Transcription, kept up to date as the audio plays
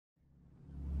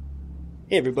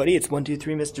Hey everybody, it's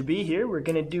 123 Mr. B here. We're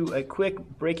going to do a quick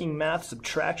breaking math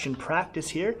subtraction practice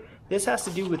here. This has to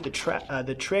do with the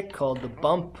trick called the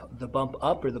bump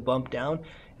up or the bump down.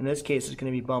 In this case, it's going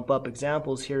to be bump up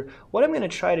examples here. What I'm going to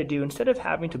try to do, instead of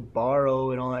having to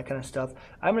borrow and all that kind of stuff,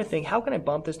 I'm going to think, how can I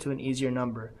bump this to an easier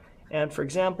number? And for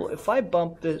example, if I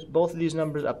bump both of these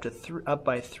numbers up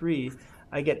by 3,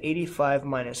 I get 85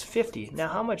 minus 50. Now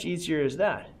how much easier is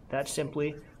that? That's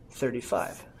simply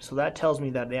 35. So that tells me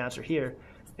that the answer here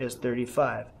is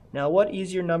 35. Now what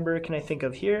easier number can I think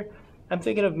of here? I'm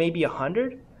thinking of maybe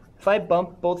 100. If I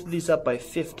bump both of these up by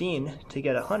 15 to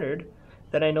get 100,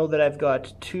 then I know that I've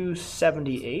got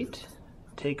 278,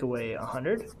 take away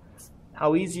 100.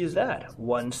 How easy is that?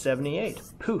 178.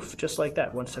 Poof, just like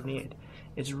that, 178.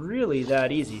 It's really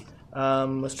that easy.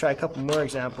 Let's try a couple more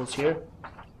examples here.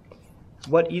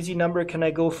 What easy number can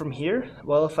I go from here?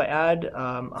 Well, if I add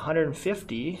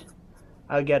 150,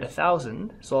 I'll get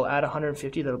 1,000. So I'll add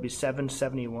 150, that'll be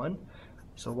 771.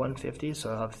 So 150, so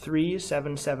I'll have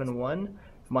 3771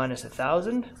 minus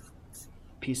 1,000.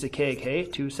 Piece of cake, hey,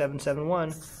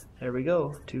 2771. There we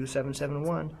go,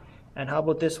 2771. And how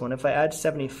about this one? If I add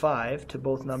 75 to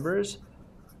both numbers,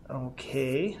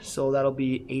 okay, so that'll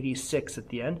be 86 at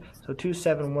the end. So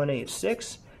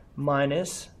 27186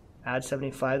 minus, add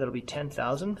 75, that'll be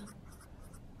 10,000.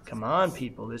 Come on,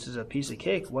 people, this is a piece of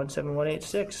cake,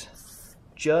 17186.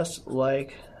 Just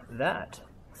like that.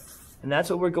 And that's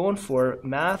what we're going for,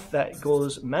 math that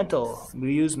goes mental.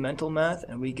 We use mental math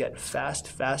and we get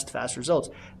fast results.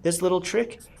 This little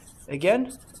trick,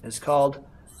 again, is called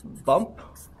bump,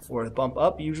 or bump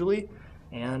up usually,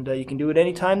 and you can do it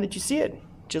any time that you see it,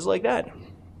 just like that.